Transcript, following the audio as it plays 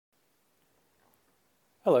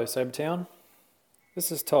Hello, Sobertown.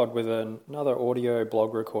 This is Todd with another audio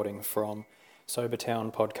blog recording from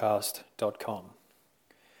sobertownpodcast.com.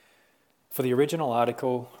 For the original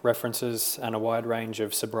article, references, and a wide range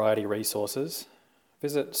of sobriety resources,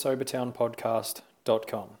 visit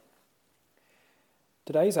sobertownpodcast.com.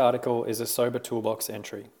 Today's article is a Sober Toolbox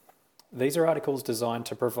entry. These are articles designed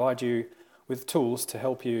to provide you with tools to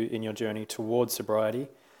help you in your journey towards sobriety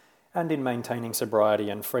and in maintaining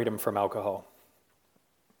sobriety and freedom from alcohol.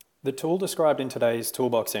 The tool described in today's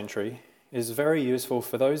toolbox entry is very useful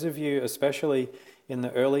for those of you, especially in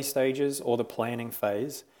the early stages or the planning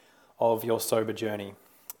phase of your sober journey.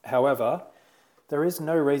 However, there is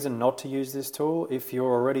no reason not to use this tool if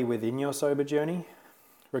you're already within your sober journey,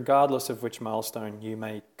 regardless of which milestone you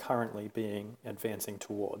may currently be advancing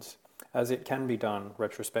towards, as it can be done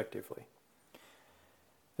retrospectively.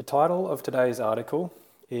 The title of today's article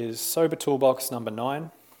is Sober Toolbox number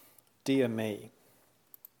 9, Dear Me.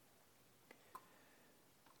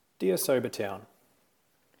 Dear Sobertown,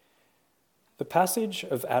 the passage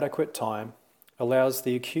of adequate time allows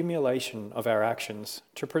the accumulation of our actions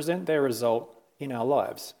to present their result in our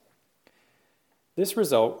lives. This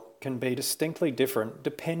result can be distinctly different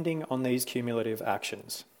depending on these cumulative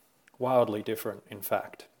actions, wildly different in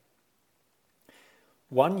fact.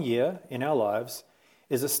 1 year in our lives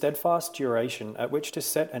is a steadfast duration at which to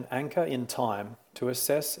set an anchor in time to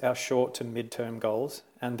assess our short to mid-term goals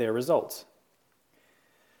and their results.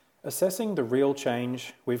 Assessing the real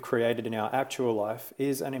change we've created in our actual life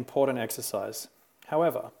is an important exercise.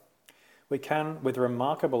 However, we can, with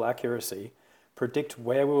remarkable accuracy, predict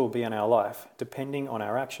where we will be in our life depending on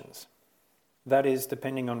our actions. That is,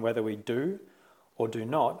 depending on whether we do or do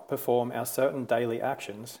not perform our certain daily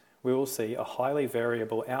actions, we will see a highly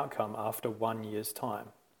variable outcome after 1 year's time.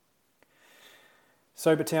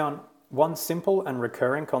 Sobertown, one simple and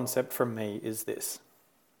recurring concept from me is this: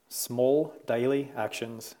 small daily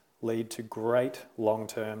actions lead to great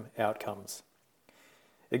long-term outcomes.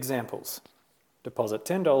 Examples: deposit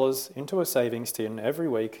 $10 into a savings tin every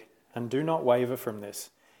week and do not waver from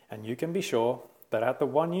this, and you can be sure that at the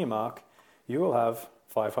 1 year mark you will have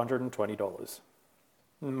 $520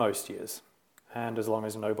 most years, and as long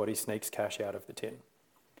as nobody sneaks cash out of the tin.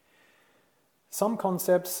 Some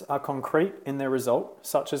concepts are concrete in their result,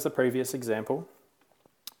 such as the previous example.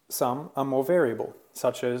 Some are more variable,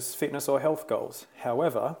 such as fitness or health goals.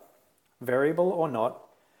 However, variable or not,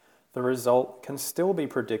 the result can still be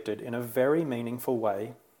predicted in a very meaningful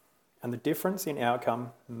way, and the difference in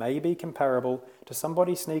outcome may be comparable to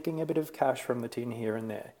somebody sneaking a bit of cash from the tin here and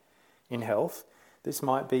there. In health, this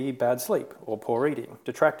might be bad sleep or poor eating,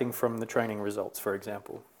 detracting from the training results, for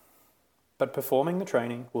example. But performing the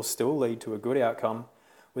training will still lead to a good outcome,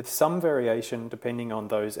 with some variation depending on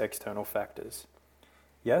those external factors.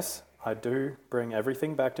 Yes, I do bring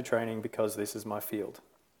everything back to training because this is my field.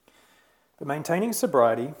 But maintaining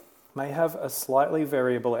sobriety may have a slightly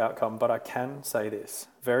variable outcome, but I can say this: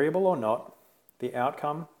 variable or not, the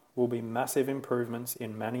outcome will be massive improvements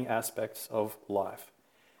in many aspects of life.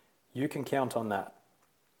 You can count on that.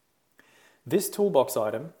 This toolbox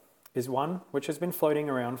item is one which has been floating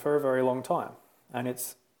around for a very long time, and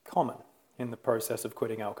it's common in the process of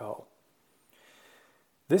quitting alcohol.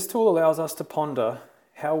 This tool allows us to ponder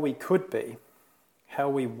how we could be, how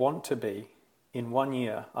we want to be in 1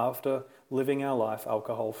 year after living our life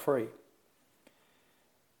alcohol-free.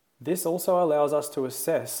 This also allows us to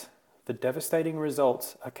assess the devastating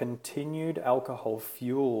results a continued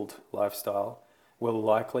alcohol-fueled lifestyle will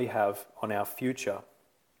likely have on our future.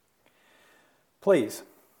 Please,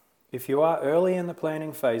 if you are early in the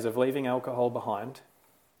planning phase of leaving alcohol behind,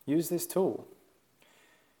 use this tool.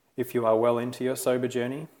 If you are well into your sober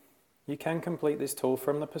journey, you can complete this tool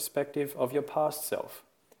from the perspective of your past self.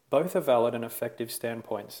 Both are valid and effective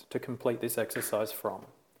standpoints to complete this exercise from.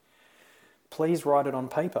 Please write it on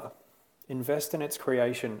paper, invest in its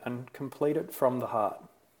creation, and complete it from the heart.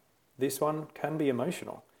 This one can be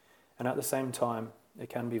emotional, and at the same time, it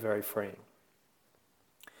can be very freeing.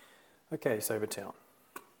 Okay, Sobertown.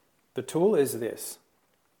 The tool is this: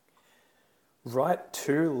 write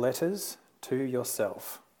 2 letters to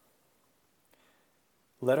yourself.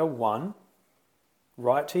 Letter 1,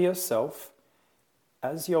 write to yourself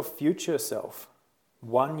as your future self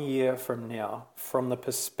 1 year from now, from the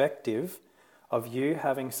perspective of you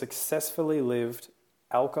having successfully lived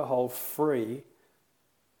alcohol-free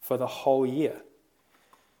for the whole year.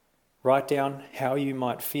 Write down how you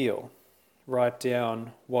might feel. Write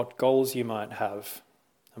down what goals you might have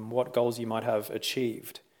and what goals you might have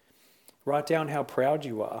achieved. Write down how proud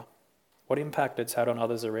you are, what impact it's had on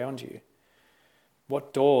others around you.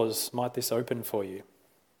 What doors might this open for you?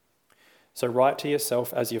 So write to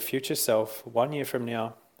yourself as your future self 1 year from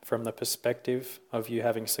now from the perspective of you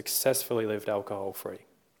having successfully lived alcohol-free.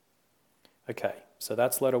 Okay, so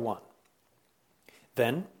that's letter 1.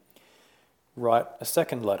 Then write a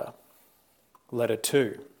second letter, letter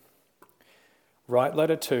 2. Write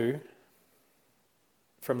letter 2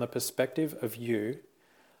 from the perspective of you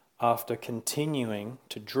after continuing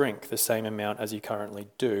to drink the same amount as you currently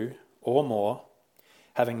do, or more,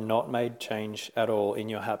 having not made change at all in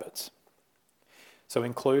your habits. So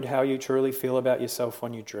include how you truly feel about yourself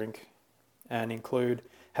when you drink, and include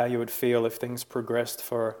how you would feel if things progressed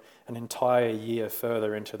for an entire year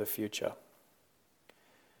further into the future.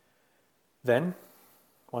 Then,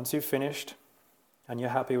 once you've finished and you're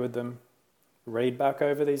happy with them, read back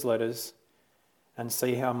over these letters and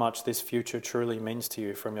see how much this future truly means to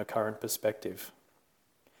you from your current perspective.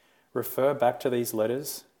 Refer back to these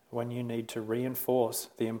letters when you need to reinforce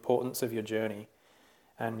the importance of your journey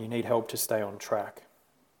and you need help to stay on track.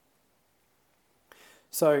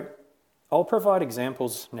 So, I'll provide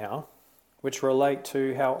examples now which relate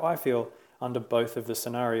to how I feel under both of the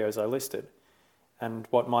scenarios I listed and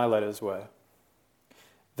what my letters were.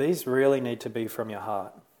 These really need to be from your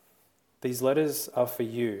heart. These letters are for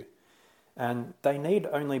you, and they need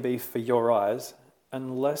only be for your eyes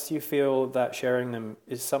unless you feel that sharing them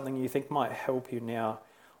is something you think might help you now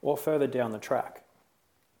or further down the track.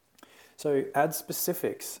 So add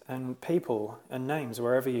specifics and people and names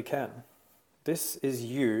wherever you can. This is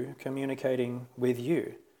you communicating with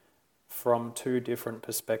you from 2 different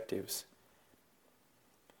perspectives.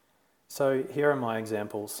 So here are my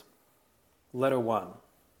examples. Letter 1.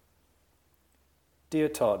 Dear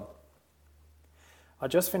Todd, I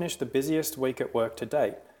just finished the busiest week at work to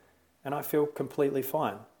date, and I feel completely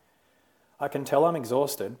fine. I can tell I'm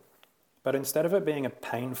exhausted, but instead of it being a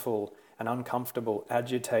painful and uncomfortable,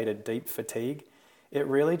 agitated, deep fatigue, it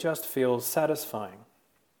really just feels satisfying.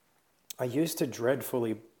 I used to dread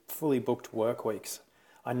fully booked work weeks.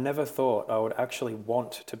 I never thought I would actually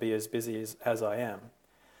want to be as busy as I am.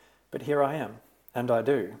 But here I am, and I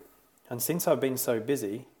do. And since I've been so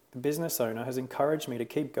busy, the business owner has encouraged me to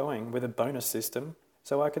keep going with a bonus system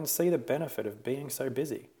so I can see the benefit of being so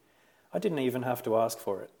busy. I didn't even have to ask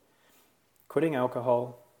for it. Quitting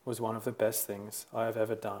alcohol was one of the best things I have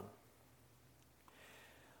ever done.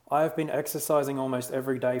 I have been exercising almost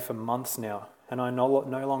every day for months now, and I no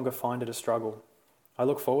longer find it a struggle. I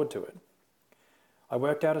look forward to it. I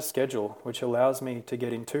worked out a schedule which allows me to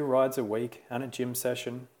get in 2 rides a week and a gym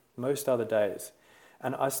session most other days,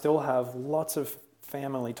 and I still have lots of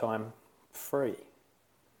family time free.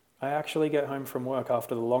 I actually get home from work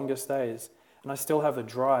after the longest days, and I still have the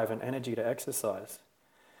drive and energy to exercise.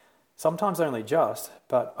 Sometimes only just,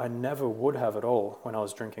 but I never would have at all when I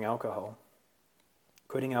was drinking alcohol.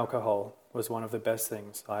 Quitting alcohol was one of the best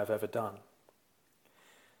things I have ever done.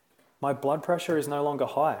 My blood pressure is no longer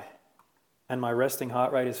high, and my resting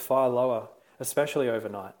heart rate is far lower, especially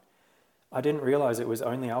overnight. I didn't realize it was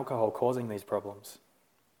only alcohol causing these problems.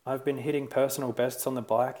 I've been hitting personal bests on the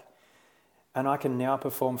bike, and I can now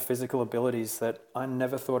perform physical abilities that I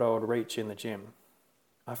never thought I would reach in the gym.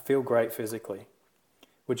 I feel great physically.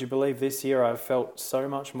 Would you believe this year I've felt so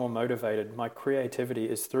much more motivated? My creativity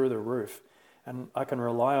is through the roof, and I can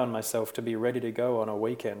rely on myself to be ready to go on a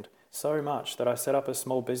weekend so much that I set up a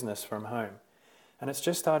small business from home. And it's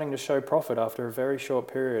just starting to show profit after a very short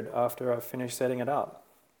period after I've finished setting it up.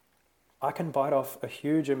 I can bite off a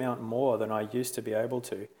huge amount more than I used to be able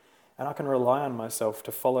to, and I can rely on myself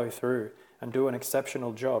to follow through and do an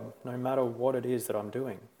exceptional job no matter what it is that I'm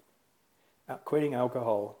doing. Quitting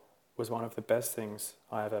alcohol was one of the best things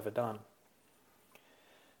I have ever done.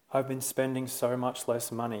 I've been spending so much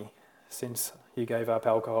less money since you gave up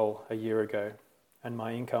alcohol a year ago, and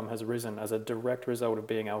my income has risen as a direct result of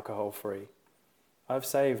being alcohol-free. I've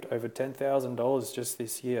saved over $10,000 just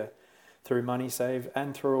this year through money saved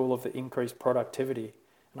and through all of the increased productivity,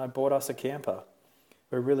 and I bought us a camper.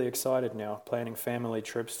 We're really excited now, planning family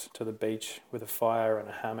trips to the beach with a fire and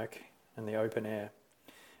a hammock and the open air.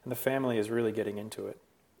 And the family is really getting into it.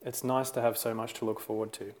 It's nice to have so much to look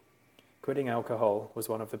forward to. Quitting alcohol was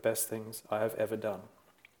one of the best things I have ever done.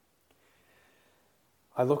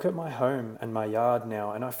 I look at my home and my yard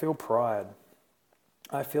now and I feel pride.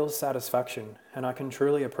 I feel satisfaction, and I can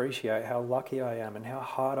truly appreciate how lucky I am and how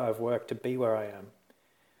hard I've worked to be where I am.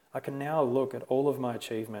 I can now look at all of my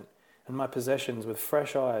achievement and my possessions with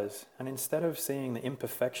fresh eyes, and instead of seeing the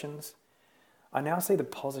imperfections, I now see the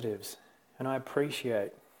positives, and I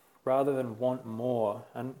appreciate rather than want more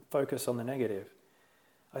and focus on the negative.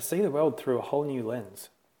 I see the world through a whole new lens.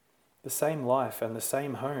 The same life and the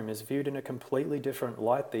same home is viewed in a completely different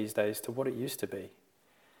light these days to what it used to be.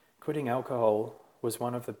 Quitting alcohol was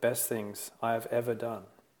one of the best things I have ever done.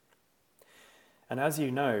 And as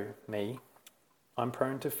you know me, I'm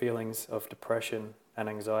prone to feelings of depression and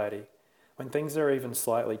anxiety when things are even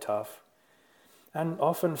slightly tough, and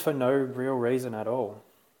often for no real reason at all.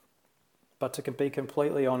 But to be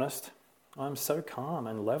completely honest, I'm so calm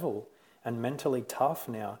and level and mentally tough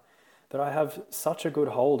now that I have such a good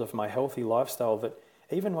hold of my healthy lifestyle that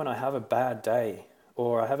even when I have a bad day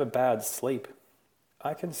or I have a bad sleep,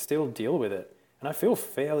 I can still deal with it and I feel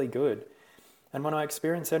fairly good. And when I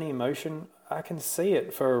experience any emotion, I can see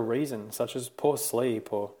it for a reason, such as poor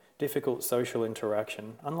sleep or difficult social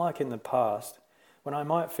interaction, unlike in the past, when I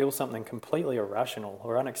might feel something completely irrational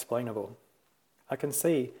or unexplainable. I can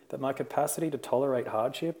see that my capacity to tolerate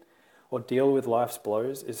hardship or deal with life's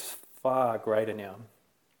blows is far greater now.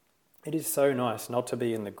 It is so nice not to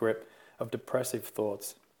be in the grip of depressive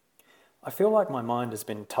thoughts. I feel like my mind has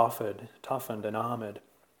been toughened and armoured.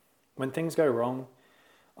 When things go wrong,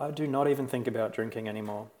 I do not even think about drinking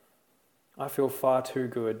anymore. I feel far too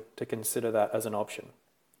good to consider that as an option.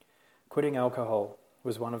 Quitting alcohol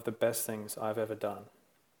was one of the best things I've ever done.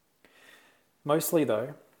 Mostly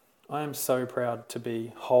though, I am so proud to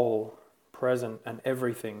be whole, present and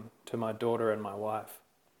everything to my daughter and my wife.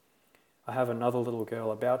 I have another little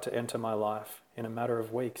girl about to enter my life in a matter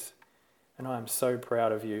of weeks, and I am so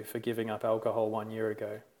proud of you for giving up alcohol 1 year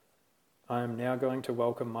ago. I am now going to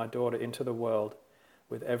welcome my daughter into the world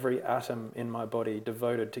with every atom in my body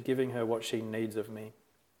devoted to giving her what she needs of me.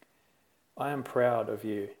 I am proud of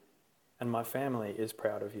you, and my family is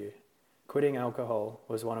proud of you. Quitting alcohol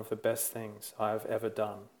was one of the best things I have ever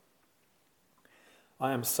done.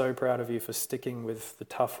 I am so proud of you for sticking with the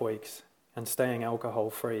tough weeks and staying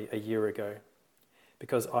alcohol-free a year ago,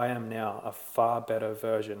 because I am now a far better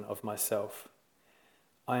version of myself.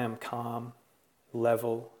 I am calm,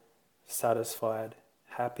 level, satisfied,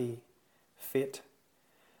 happy, fit.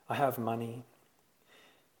 I have money,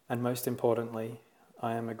 and most importantly,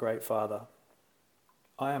 I am a great father.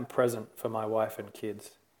 I am present for my wife and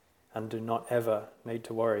kids, and do not ever need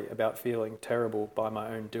to worry about feeling terrible by my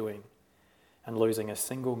own doing and losing a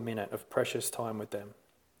single minute of precious time with them.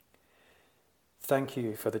 Thank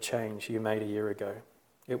you for the change you made a year ago.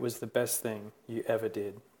 It was the best thing you ever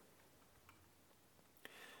did.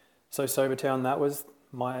 So Sobertown, that was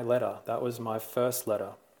my letter. That was my first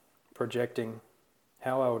letter, projecting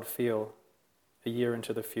how I would feel a year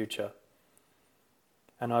into the future.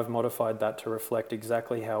 And I've modified that to reflect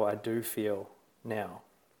exactly how I do feel now.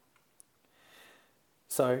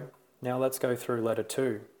 So now let's go through letter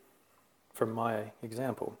 2 from my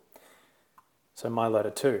example. So my letter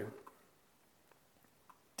 2.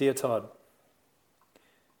 Dear Todd,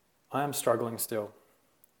 I am struggling still.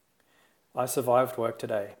 I survived work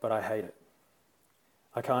today, but I hate it.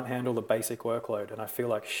 I can't handle the basic workload and I feel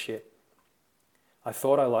like shit. I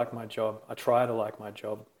thought I liked my job, I try to like my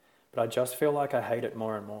job, but I just feel like I hate it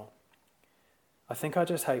more and more. I think I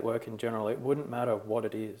just hate work in general. It wouldn't matter what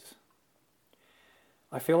it is.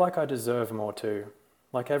 I feel like I deserve more too,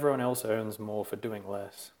 like everyone else earns more for doing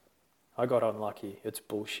less. I got unlucky, it's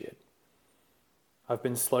bullshit. I've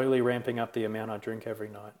been slowly ramping up the amount I drink every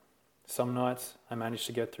night. Some nights I manage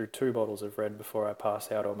to get through 2 bottles of red before I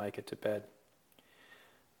pass out or make it to bed.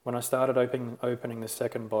 When I started opening the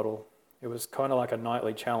second bottle, it was kind of like a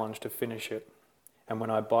nightly challenge to finish it. And when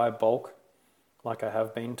I buy bulk, like I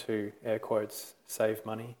have been to, air quotes, save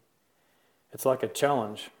money, it's like a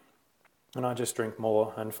challenge, and I just drink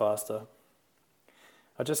more and faster.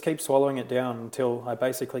 I just keep swallowing it down until I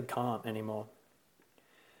basically can't anymore.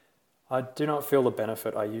 I do not feel the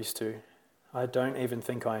benefit I used to. I don't even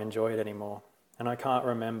think I enjoy it anymore, and I can't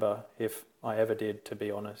remember if I ever did, to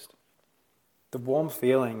be honest. The warm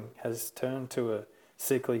feeling has turned to a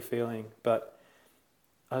sickly feeling, but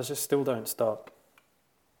I just still don't stop.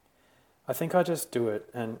 I think I just do it,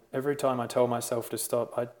 and every time I tell myself to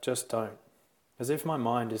stop, I just don't. As if my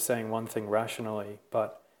mind is saying one thing rationally,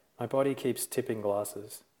 but my body keeps tipping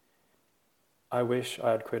glasses. I wish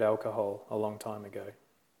I had quit alcohol a long time ago.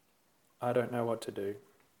 I don't know what to do.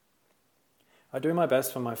 I do my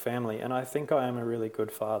best for my family, and I think I am a really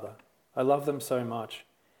good father. I love them so much.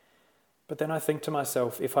 But then I think to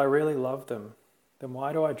myself, if I really love them, then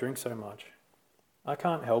why do I drink so much? I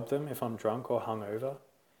can't help them if I'm drunk or hungover.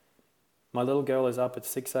 My little girl is up at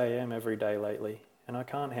 6 a.m. every day lately, and I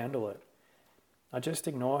can't handle it. I just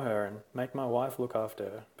ignore her and make my wife look after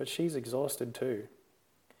her, but she's exhausted too.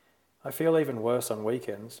 I feel even worse on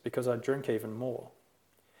weekends because I drink even more.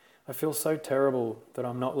 I feel so terrible that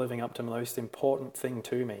I'm not living up to the most important thing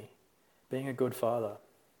to me, being a good father.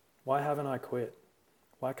 Why haven't I quit?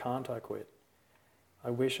 Why can't I quit?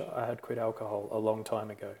 I wish I had quit alcohol a long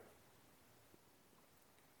time ago.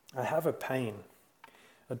 I have a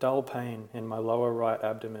dull pain in my lower right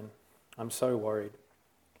abdomen. I'm so worried.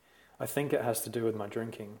 I think it has to do with my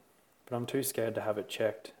drinking, but I'm too scared to have it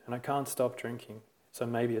checked, and I can't stop drinking, so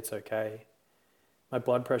maybe it's okay. My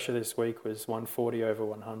blood pressure this week was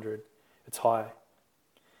 140/100. It's high.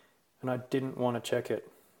 And I didn't want to check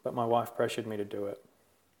it, but my wife pressured me to do it.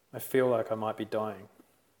 I feel like I might be dying.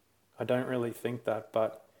 I don't really think that,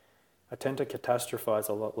 but I tend to catastrophize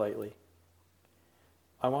a lot lately.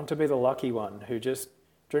 I want to be the lucky one who just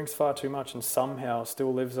drinks far too much and somehow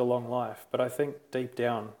still lives a long life, but I think deep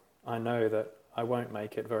down I know that I won't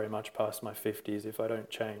make it very much past my 50s if I don't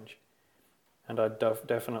change. And I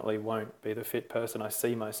definitely won't be the fit person I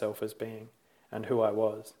see myself as being and who I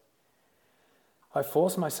was. I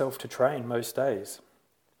force myself to train most days.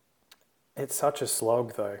 It's such a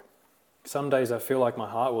slog though. Some days I feel like my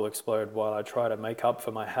heart will explode while I try to make up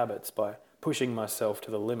for my habits by pushing myself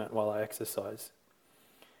to the limit while I exercise.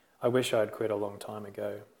 I wish I had quit a long time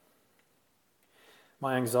ago.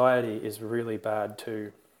 My anxiety is really bad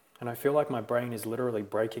too, and I feel like my brain is literally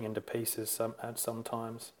breaking into pieces at some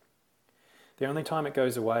times. The only time it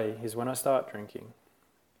goes away is when I start drinking.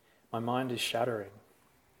 My mind is shattering.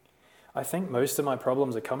 I think most of my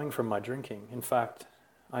problems are coming from my drinking. In fact,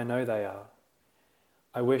 I know they are.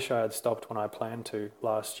 I wish I had stopped when I planned to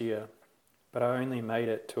last year, but I only made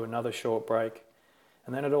it to another short break,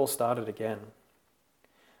 and then it all started again.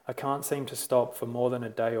 I can't seem to stop for more than a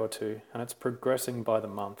day or two, and it's progressing by the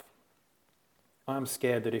month. I am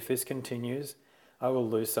scared that if this continues, I will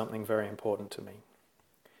lose something very important to me.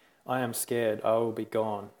 I am scared I will be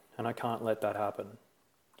gone, and I can't let that happen.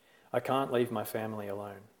 I can't leave my family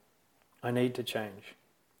alone. I need to change.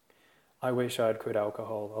 I wish I had quit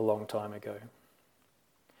alcohol a long time ago.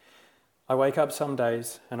 I wake up some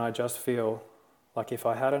days and I just feel like if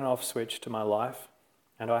I had an off switch to my life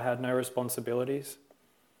and I had no responsibilities,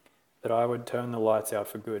 that I would turn the lights out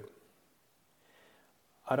for good.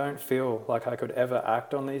 I don't feel like I could ever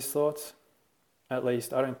act on these thoughts. At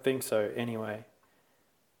least I don't think so anyway.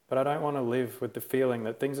 But I don't want to live with the feeling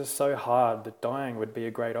that things are so hard that dying would be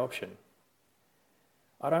a great option.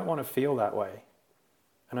 I don't want to feel that way,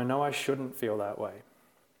 and I know I shouldn't feel that way.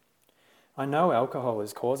 I know alcohol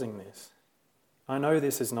is causing this. I know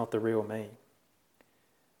this is not the real me.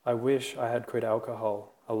 I wish I had quit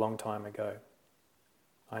alcohol a long time ago.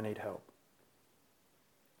 I need help.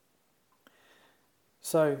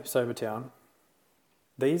 So, Sobertown,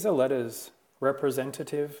 these are letters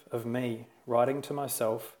representative of me writing to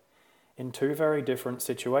myself in two very different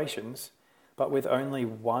situations, but with only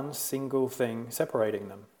one single thing separating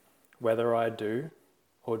them, whether I do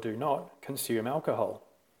or do not consume alcohol.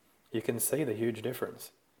 You can see the huge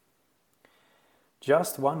difference.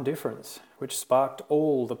 Just one difference, which sparked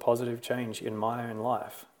all the positive change in my own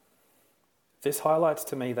life. This highlights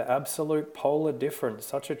to me the absolute polar difference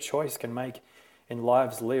such a choice can make in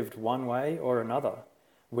lives lived one way or another,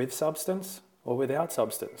 with substance or without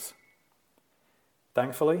substance.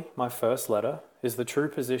 Thankfully, my first letter is the true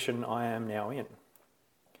position I am now in.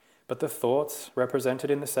 But the thoughts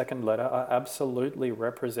represented in the second letter are absolutely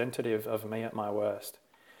representative of me at my worst.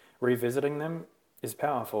 Revisiting them is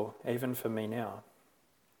powerful, even for me now.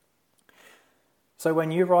 So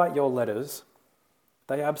when you write your letters,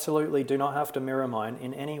 they absolutely do not have to mirror mine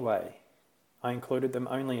in any way. I included them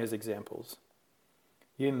only as examples.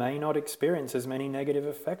 You may not experience as many negative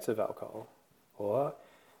effects of alcohol, or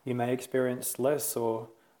you may experience less or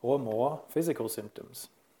more physical symptoms,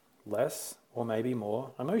 less or maybe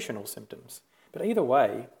more emotional symptoms. But either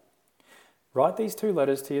way, write these two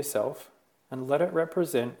letters to yourself and let it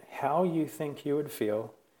represent how you think you would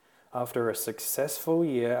feel after a successful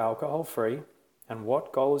year alcohol-free and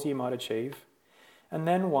what goals you might achieve, and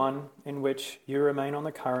then one in which you remain on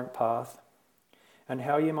the current path and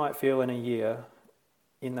how you might feel in a year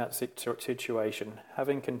in that situation,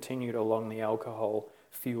 having continued along the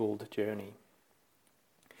alcohol-fueled journey.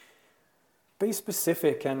 Be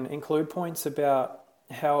specific and include points about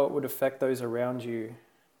how it would affect those around you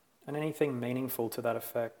and anything meaningful to that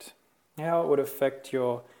effect. How it would affect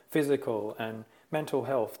your physical and mental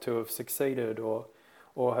health to have succeeded or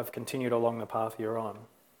have continued along the path you're on.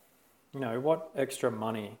 You know, what extra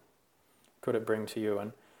money could it bring to you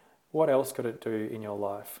and what else could it do in your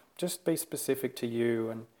life? Just be specific to you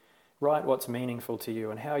and write what's meaningful to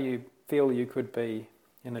you and how you feel you could be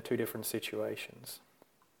in the two different situations.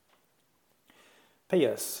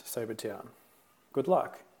 P.S. Sobertown, good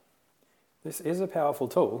luck. This is a powerful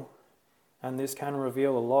tool and this can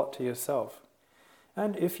reveal a lot to yourself.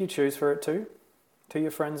 And if you choose for it to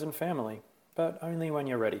your friends and family, but only when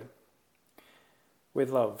you're ready. With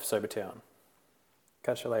love, Sobertown.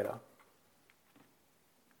 Catch you later.